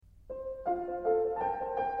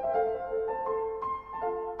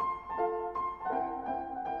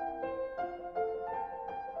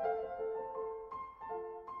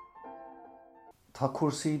Tá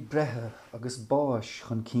cuasaí brethe agus báis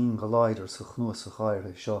chun cín go láidir sa chnuas a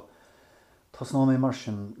chairthe seo. Tás ná mé mar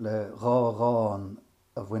sin le ráán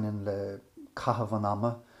a bhaineann le caitheamh an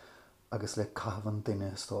ama agus le caitheamh an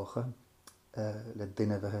duine istócha, le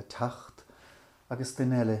duine bheithe teacht agus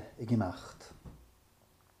duine eile i gimimeacht.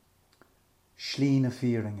 Slí na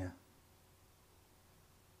fíringe.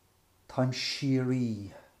 Táim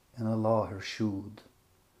siarí ina láthair siúd.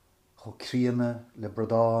 Cho críanna le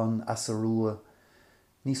bredáin as a rua,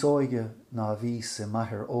 níos óige ná vís i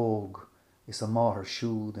maithir óg is a máthair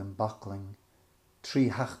siúd in bacling,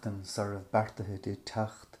 trí heachtain sa raibh bertathe dé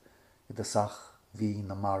teacht I de sach hí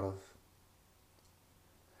na marmh.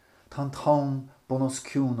 Tá an tán bunas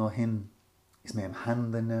ciún ó hin, is mé am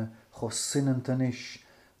handaine cho sinnant inis,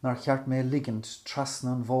 nar cheart mé ligint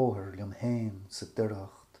trasna an bmhóthir liom héin sa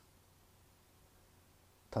deireacht.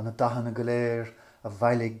 Tá na dahanna go léir a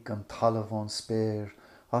bheilig an talamh ón spéir,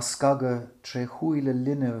 a scaga tre chuaille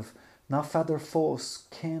linmh ná feidir fós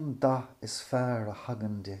cén da is fearr a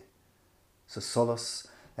hagan de. Sa solas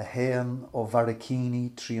a héan ó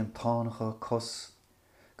Varricini trí an tánacha cos,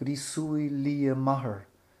 go dtí súi lí a maithir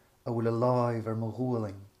a bhfuil a láimh ar mo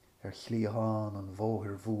ghualing ar chliathán an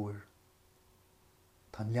bmhóthir mhuair.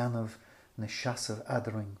 Tá leanamh na seasamh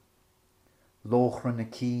adring, lóchran na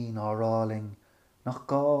cín áráling, nach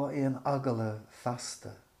gá é an agala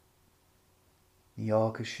festa. Ní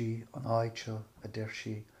ága sí an áidse a deir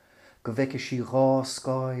sí, go bheice sí rá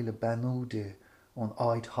scáil le banúide ón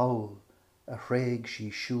áid hawl, a thréig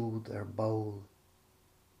sí siúd ar bawl,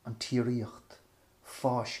 an tíoríocht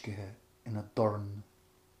fáiscithe ina dorn.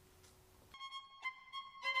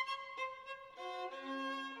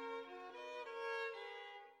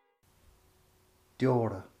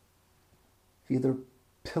 Deora, híidir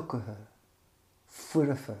pucathe,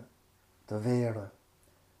 fuirefa, de bhéire,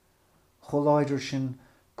 choláidir sin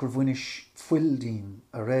gur bhainis fuildín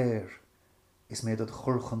a réir, is méad ad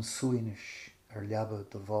churchan suainis ar leabba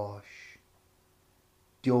de bháis.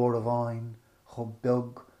 Deor a bhain cho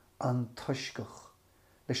beag an tuiscach,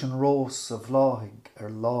 leis an rós a bhláthig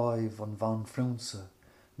ar láimh an bhan frúnsa,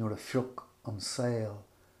 nuair a phiuc an saoil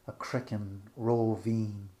a creiceann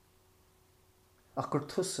rómhín. Ach gur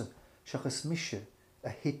tusa seachas mise a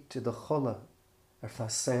hit I do chola ar fa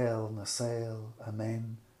saoil na saoil a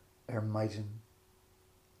men ar maidin.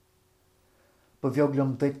 Ba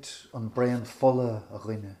bheogliom dit an brean fola a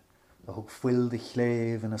rinne, a thug fuil de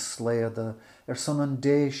chléimh ina sléada ar son an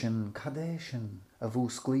déisian cadéisian a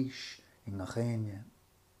bhús glís ag na chéine.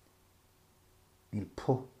 Níl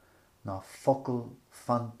pu ná focail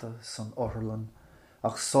fanta san orthalan,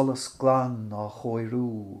 ach solas glan ná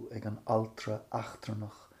chóirú ag an altra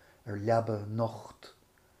achtarnach ar leabba nocht,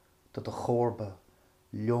 do do chorba,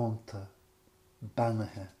 leonta,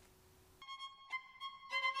 banathe.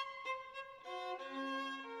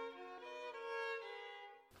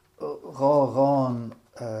 Rán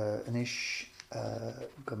inis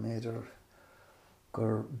go méidir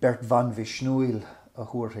gur Bert van Vishnúil a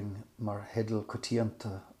thuairing mar hedal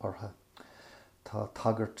cotíanta ortha. Tá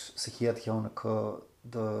tagart sa chéad cheannacha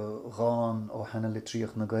de rán ó hena le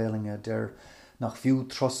tríoch na Gaeilge der nach fiú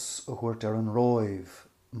tros a thuairt ar an róimh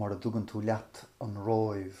mar a dtugann tú leat an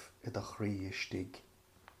róimh I do chrí istigh.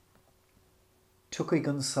 Tucaigh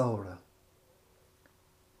an saora.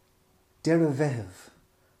 Deir a bheitheh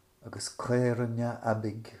agus cléireanne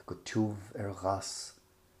abig go túmh ar ghas.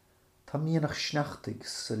 Tá míonach sneachtaigh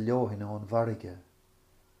sa leothine ón bharige,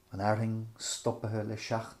 an airthing stoppathe le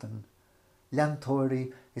seachtain,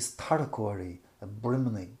 leantóirí is taracóirí a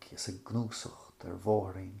brimnig is a gnúsacht ar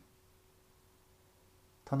bmhóirín.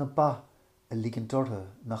 Tá na ba a ligint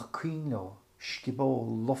ortha nach cuinleo sciból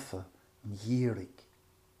lofa an dhírig.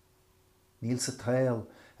 Níl sa tail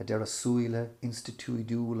a deir a súile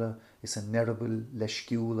instituidúla is a nerabal le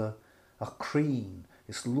sciúla, ach crín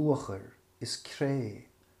is luachar is cré,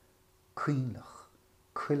 cuinlach,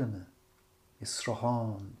 cuileanna is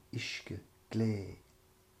srathán isce glé.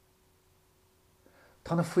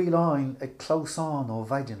 Tá na fuileáin ag closán ó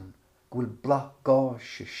bhaidin go bhfuil blach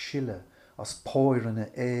gáis a sile as póireanna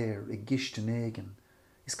air I giste éigean,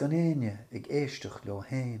 is gan éine ag éisteach leo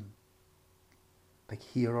héin. Beidh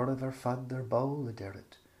hir ormh ar fad ar bail a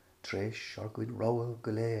deiread, tréis ar gcuid roa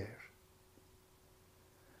go léir.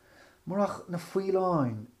 Mar ach na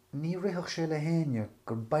fuileáin ní rithach sé le héine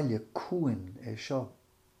gur baile cúin é seo.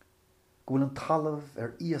 Go bhfuil an talamh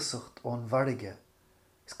ar íosacht ón bharige,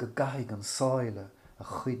 is go gaithigh an sáile a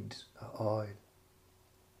chuid a áil.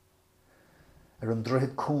 Ar an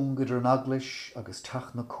droichead cún go an aglis agus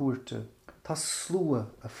teach na cuairte, tá slua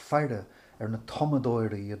a feire ar na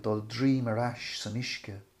tomadóirí a dul drím ar ais san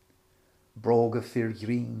isce. Bróga fir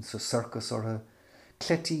grín sa circus ortha,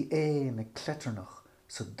 cletí é na cletarnach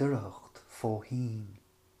sa duracht fóhín.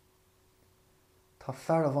 Tá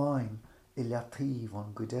fear bháin I leatíomh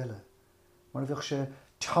an gcuideile, mar bheadh sé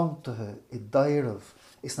teantaithe I daireamh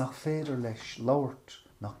is nach féidir leis labhairt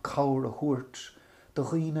nach cabhair a thuairt do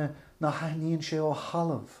dhaoine na haithníonn sé ó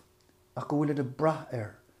thalamh ach go bhfuil de brath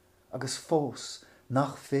agus fós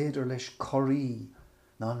nach féidir leis choirí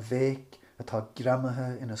ná an bhéic atá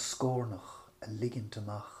gramathe ina scórnach a ligint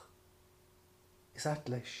amach. Is at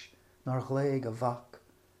leis nar ghlaig a bhac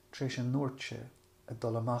tréis an nuairte a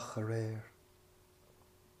dul amach a réir.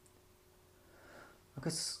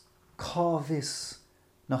 Agus cá bhis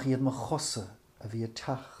nach iad mo chosa a bhí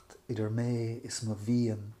techt idir mé is mo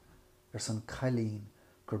bhíon san cailín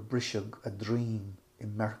gur briseag a dream I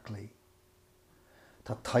Merclí.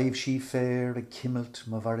 Tá taobh sí fér a cimilt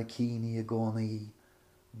mo bharacíní a gcónaí,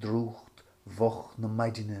 drúcht bhoch na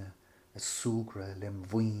maidine a súgra le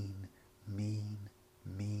mhuoin,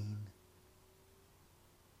 mín.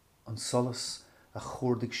 An solas a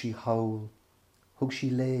chuirdigh sí hawl, thug sí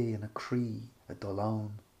lé in a crí a dul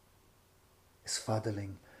ann. Is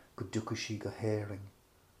fadaling go dúcha sí go héiring,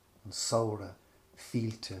 an saora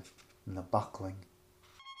fílte na baclaing.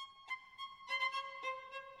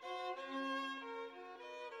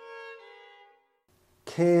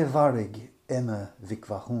 Cé bharrig Emma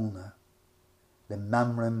Vicvahúna, le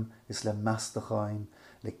mamrim is le mastacháin,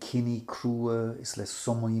 le cinní crua is le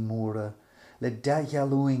somaí móra, le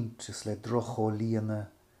deaghealúint is le drochó líana,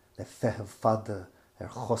 le feitheamh fada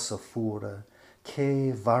chosa fuara,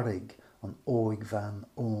 cé bharrig an óig bhean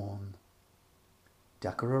ón.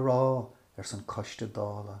 Deacar a rá san coiste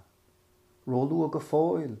dála, róú a go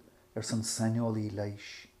fáil san sainiolaí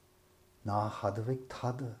leis, ná hadamhaigh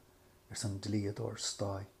tada san dlíadóir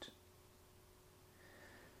stáit.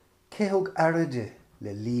 Cé thug airde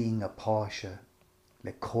le líon a páise,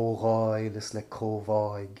 le cógáil is le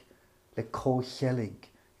cómháig, le cóchealaigh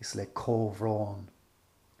is le cómhrán.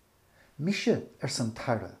 Mise san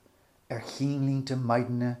tara, chianlínta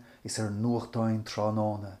maidine is nuachtáin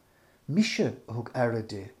tránána. Mise thug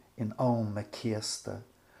airde in am me céasta,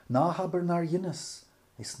 ná habar nar dionas,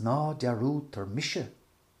 is ná dearút mise.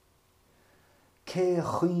 Cé a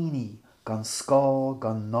chuoiní gan scá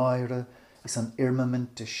gan náire is an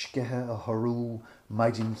irmament a scithe a thorú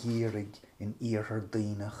maidin dhírig in iarthar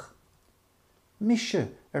daoinech. Mise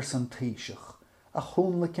san taoiseach a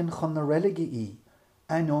chónlacin chun na reilige í,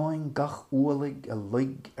 anáin gach ualig a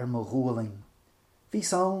lig mo ghualing.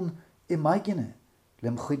 Bhís ann I maigine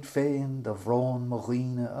lim chuid féin de bhrán mo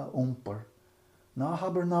ghuine a umpar, ná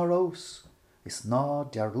habar ná rós, is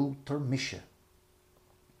ná dearút mise.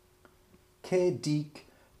 Cé díc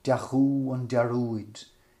deachú an dearúid,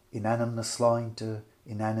 in anam na sláinte,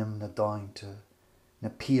 in anam na dainte, na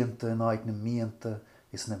pianta in aig na mianta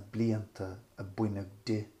is na blianta a buineag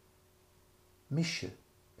di. Mise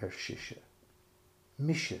siise.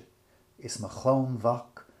 Mise is ma chlán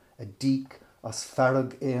bhac a díc as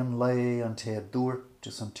farag éon lé an té a dúirt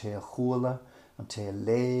is an té a chuala, an té a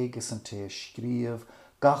léig is an té a scríomh,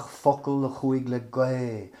 gach focail a chuig le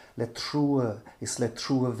gae, le trua is le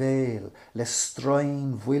trua bhéil, le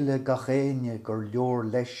strain bhuile gach éine gur leor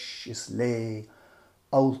leis is lé,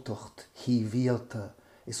 áltocht hí víalta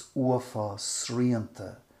is uafá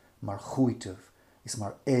sríanta, mar chuitimh is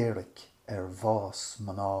mar éiric bhás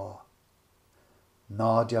maná.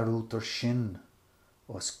 Ná dearút sin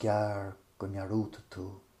os gear go nearúta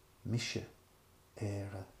tú mise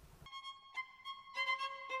éire.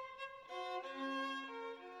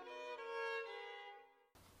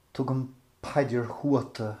 Tugam paidir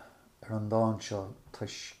chuata an dánseo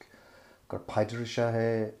tuisc gur paidir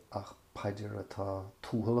sé ach paidir atá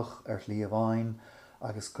túhalach lí a bhain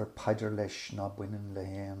agus gur paidir leis ná buineann le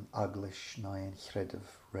héan aglis ná éon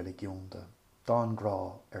chreideamh religiúnta. Dán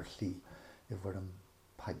grá lí I bhfuirm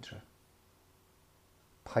paidre.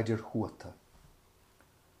 Paidir chuata.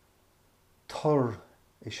 Tor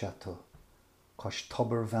is tú, chus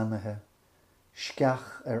tobar bhenathe,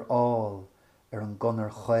 sceach áil an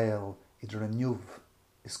gunnar chail idir an nniuh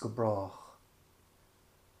is go brach.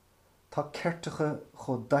 Tá ceirteacha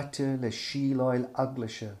cho daite le síláil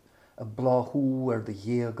aglaise a bláthú de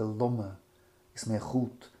dhéag go lumme is mé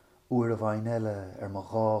chuút uair a bhain eile mo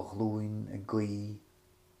gá glúin a gaí.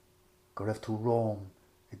 Go raibh tú rám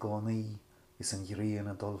I gánaí is an ghrian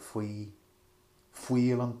a dul faoi.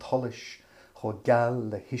 Fuil an tolis cho geall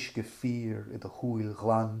le hiisce fír I do chúil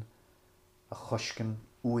ghlan, a choscin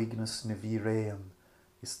uignas na bhí réan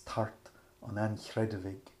is tart an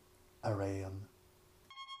anchreidimhigh a réan.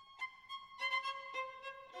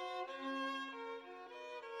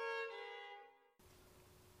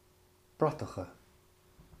 Bratacha.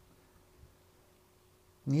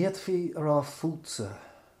 Níiad fi ará fútsa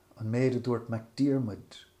an méid a dúirt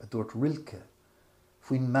MacDiarmid a dúirt rilke,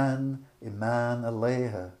 faoin man I man a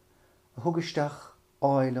léthe, a thugasteach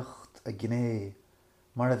áilecht a gné,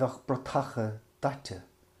 mar a bheith brotacha daite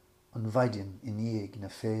an bhaidin in íag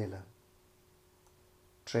na féle.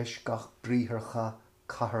 Treis gach bríthircha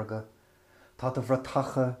catharga, tá a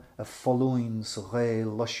bhrotacha a folúin sa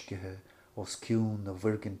ghaol luiscithe os ciún na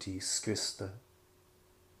bhirgintí scrista.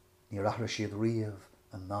 Ní rathra siad riamh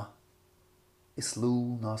an na. Is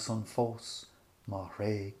lú ná son fós má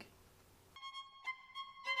réig.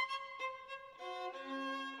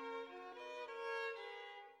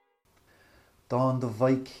 Dá de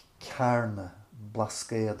bhaig cearna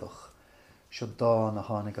blascéadach, seo dá na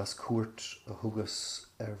tháinig as cuairt a thugas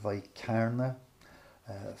bhaig cearna,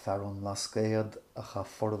 fear an lascéad a cha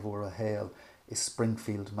formhór a héal is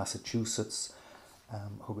Springfield, Massachusetts,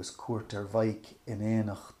 thugas cuairt bhaig in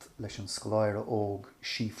éanacht leis an scoláire óg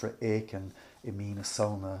sífra écin I mína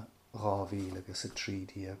saona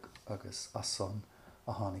 2013 agus asan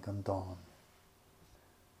a tháinig an dáin.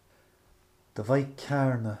 De bhaig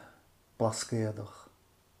cearna blascéadach.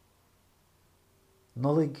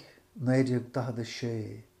 Nolig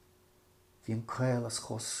 1946, bhí an cail as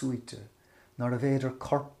chó suite, nar a bhéidir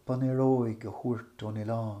corp an iróig a thuairt ón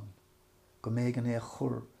Ileán, go mégan é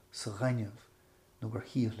chur sa ghainneamh nó gur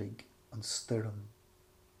híoligh an stoirm.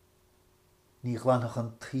 Ní ghlannach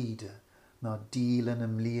an tríde ná dílan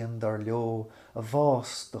am líon dar leo a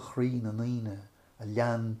bhás de chrín an ine a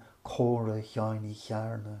lean córa cheannaí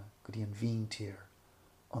chearna go dtí an bhíntír,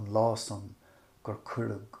 an lásan gur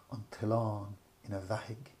cuirg an tileán in a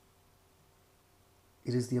bheithig.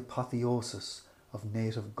 It is the apotheosis of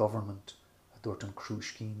native government, a dúirt an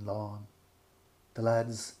Cruiscín Lán. The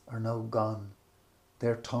lads are now gone,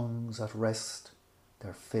 their tongues at rest,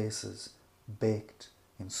 their faces baked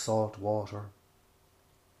in salt water.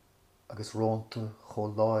 Agus rónta cho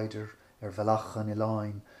láidir bhealach an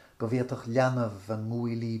Ileáin, go bhíoach leanamh an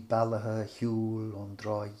múilí bealathe hiúil ón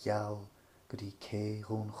drá gheall go dtí cé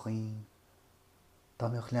chun chuoin.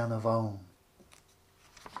 Dámioch leanamh ann.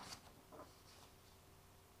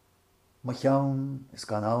 Ma cheann is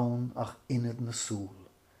gan ann ach inad na súl,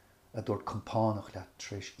 a dúirt compánach leat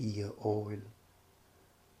treis ihe óil.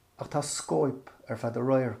 Ach tá scóip fad a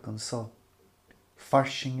roiir gan sa.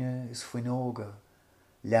 Farsinge is faoin óga,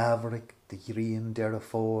 leabharic de ghrian deir a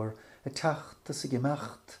fór, a techt is a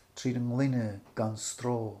gimeacht tríd an gline gan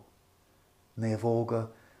stró. Néamh óga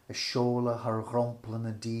is seola haar gromplan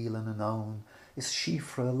a dílan an ann, is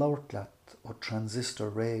sífra a laurtleat ó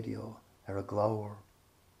transistor radio a glóir.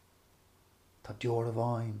 Tá deor a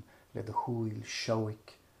bhain le de chúil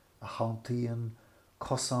seoic, a chauntaíonn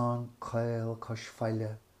cosán cail cos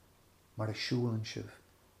feile, mar a siúlann sibh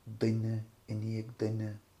duine iníag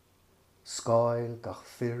duine, scáil gach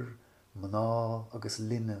fir, mná agus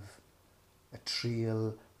linneamh, a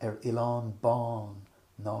tríal Ileán bán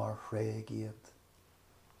nár chréig iad.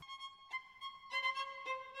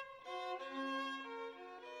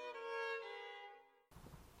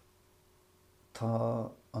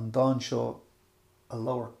 Tá an dáin seo a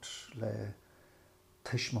labhairt le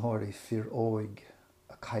tuismitheoirí fir óig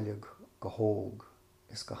a cailleadh go hóg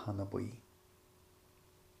is go hana buí.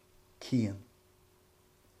 Cían.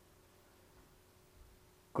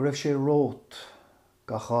 Go raibh sé rót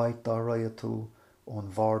ga chaid dá raibh tú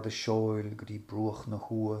ón bhar de seoil go dtí brúach na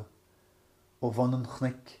hua, ó bhain an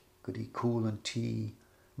chnic go dtí cúil an tí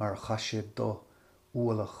mar chaise do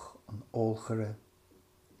ualach an ólchare.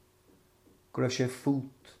 Go raibh sé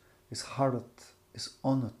fút is harrat is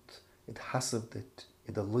ionat it hasamhdit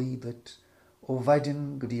it a lídit, ó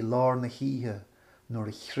bhaidin go dtí lár na híthe nuair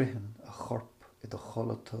a chritheann a chorp it a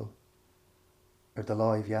cholató. De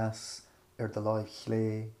láimh heas, de láimh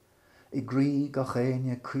chlé, I grí ga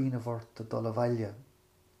chéine cuineabhart a dul a bhaile,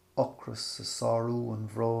 ocras sa sáú an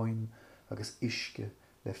bhráin agus isce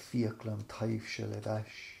le fiacla an taobhse le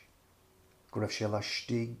deis. Go raibh sé le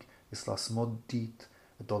stig is las muddít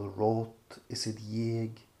a dul rót is id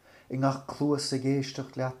dhéag, I ngach clúas a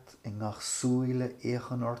géisteach leat, I ngach súile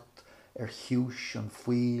échan ort chiúis an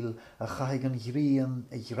fuil a chaig an ghrian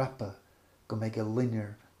a ghrepa go méid a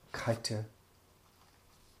linnear caite.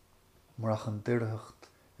 Marach an dirthacht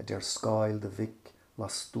a der scail de vic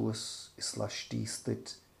las dúas is las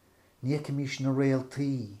stístid, níce mis na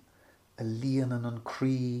réaltaí a líanaan an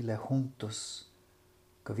crí le huntas,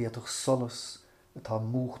 go bhíoch solas atá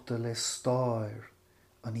múchta le stáir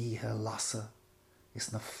an ihe lasa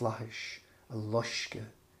is na flais a luisce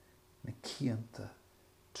na cianta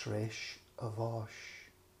treis a bháis.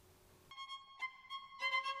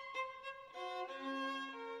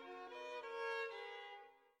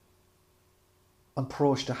 An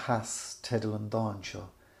próiste heas tedal an dáin seo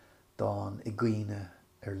dáin I gcuine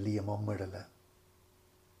líam ó muirile.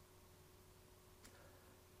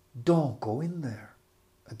 Don't go in there,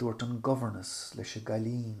 a dúirt an governess leis a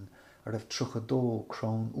gailín ar raibh truchadó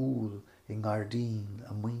crón úl I ngardín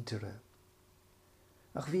a muintere.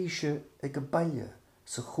 Ach bhí sé ag go baile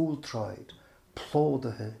sa chúltráid,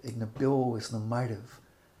 plódathe ag na beo is na mairibh,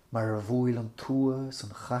 mar ar bhuail an tua san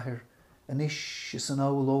chathair, anis is an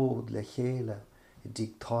ólód le chéile I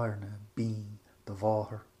dtí táirne bín de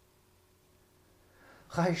bháthair.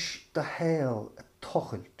 Chais de héal a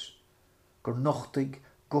tochailt, gur nochtaigh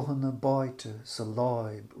gohanna báite sa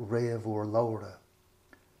láib réamhúr laura.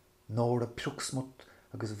 Nóra Pruxmut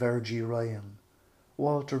agus Virgie Ryan,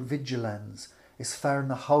 Walter Vigilance is fear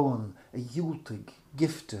na hawan a dúltaigh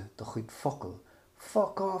gifte do chuid focail.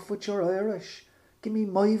 Fuck off with your Irish. Give me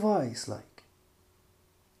my voice, like.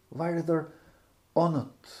 Bhairdar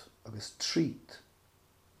onat agus treat.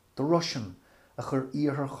 The Russian a chur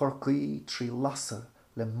íorthar chorcaí trí lasa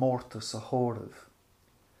le mórta sa chóirimh.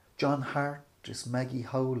 John Hart is Maggie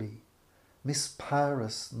Howley. Miss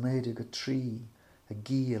Paris néide go trí a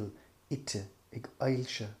gíal ite ag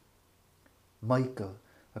ailse. Michael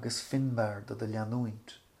agus Finbar do de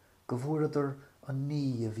leanúint, go bhfuairdar an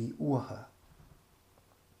ní a bhí uatha.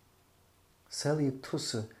 Selíodh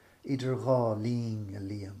tusa idir dhá lín a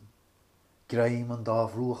líam. Graim an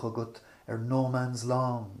dábh ruach agat ar no man's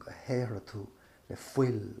long a héire tú le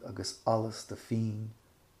fuil agus alles de fin.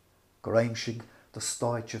 Go raimsigh do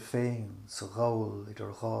stáitse féin sa ghaol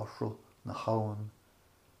idir dhá shru na hawan.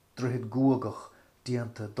 Druid guagach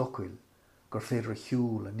dianta docuil gur féidir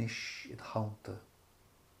hiúil anis iad haunta.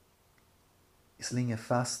 Is linge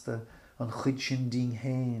fasta an chuid sin dín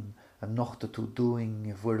héin a nochta tú dúing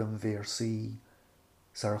I bhuirim bhéir sí.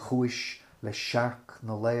 Sar chuis le seac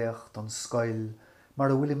na léach don scoil, mar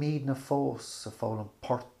a bhfuil míad na fós a fáil an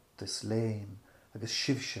port is léin agus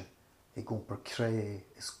sibse I gúmpar cré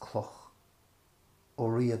is cloch. Ó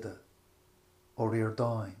riada, ó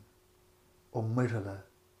riordáin, ó muirile,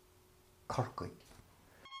 corcaig.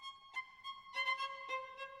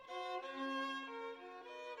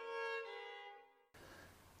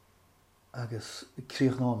 Agus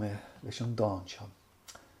críochnáme leis an dáin seo.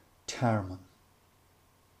 Tearman.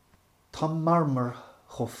 Tá marmar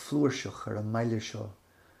cho flúirseach ar an mbaile seo,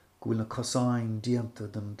 gúil na cosáin dianta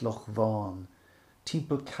den dloch bháin,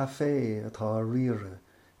 timpeall café atá a riire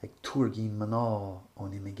ag tuairgín maná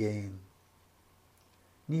ón imigéin.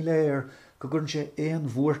 Ní léir go gurn sé éon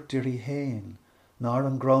bhuairtírí héin, nar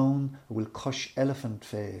an grán a bhfuil cos elephant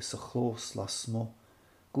fé sa chlós lá smó,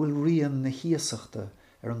 gúil rian na hiasachta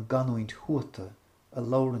ar an ganúint thuata a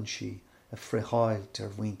laurann si a freiháilt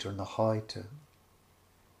ar bhaintear na háite.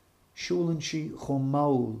 Siúlann si chomh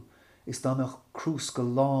maul is dánach crús go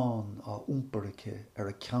lán á úmparice ar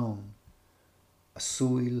a ceann. A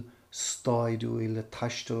súil stáidúil le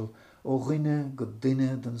taistil ó dhuine go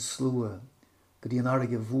duine den slua, go dtí an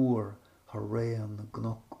airge bhuair th réan na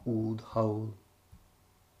gnoc úd haul.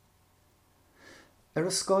 Ar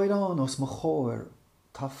a scaidán os mo chóir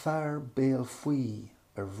tá fearr béal faoi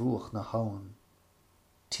ar bhuach na hawan.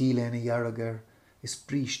 Tíléna dheargar is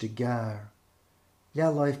bríste gearr.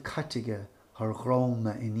 Lealaibh caiteige th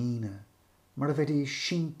ghrána iníne, mar a bheith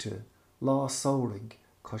sínte lá saoraigh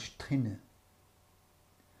cos tuine.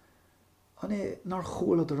 An é nar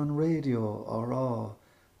chóladar an radio á rá,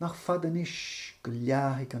 nach fad anis go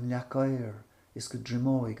leathaigh an leacáir is go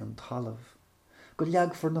drimóigh an talamh. Go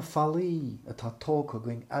leagfar na fallaí atá tóca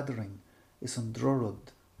going adring is an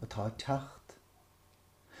drorod atá teacht.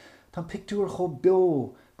 Tá pictiúr cho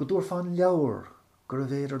beo go dúir fan leabhar gur a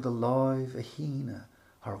bhéidir de láimh a híine,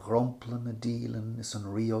 th ghromplan a dílan is an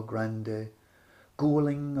Rio Grande,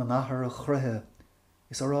 gúling an athair a chruthe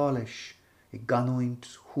is arális I ganúint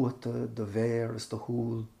thuata de bhéir is do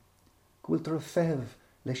húl. Gúil tar a feitheamh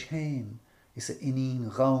leis héin is a inín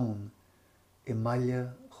ghaun I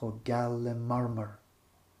mbaile cho geal le marmar,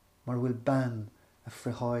 mar bhfuil ban a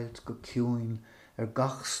freiháilt go ciúin ar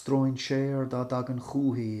gach stróin séir dá dagan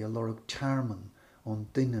chúthaí a lorg tearman ón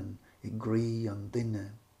duinean I grí an duine.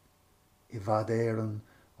 I bhd éireann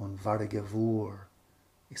ón bharige bhuair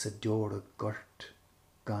is a deora gort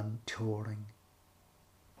gan teoring.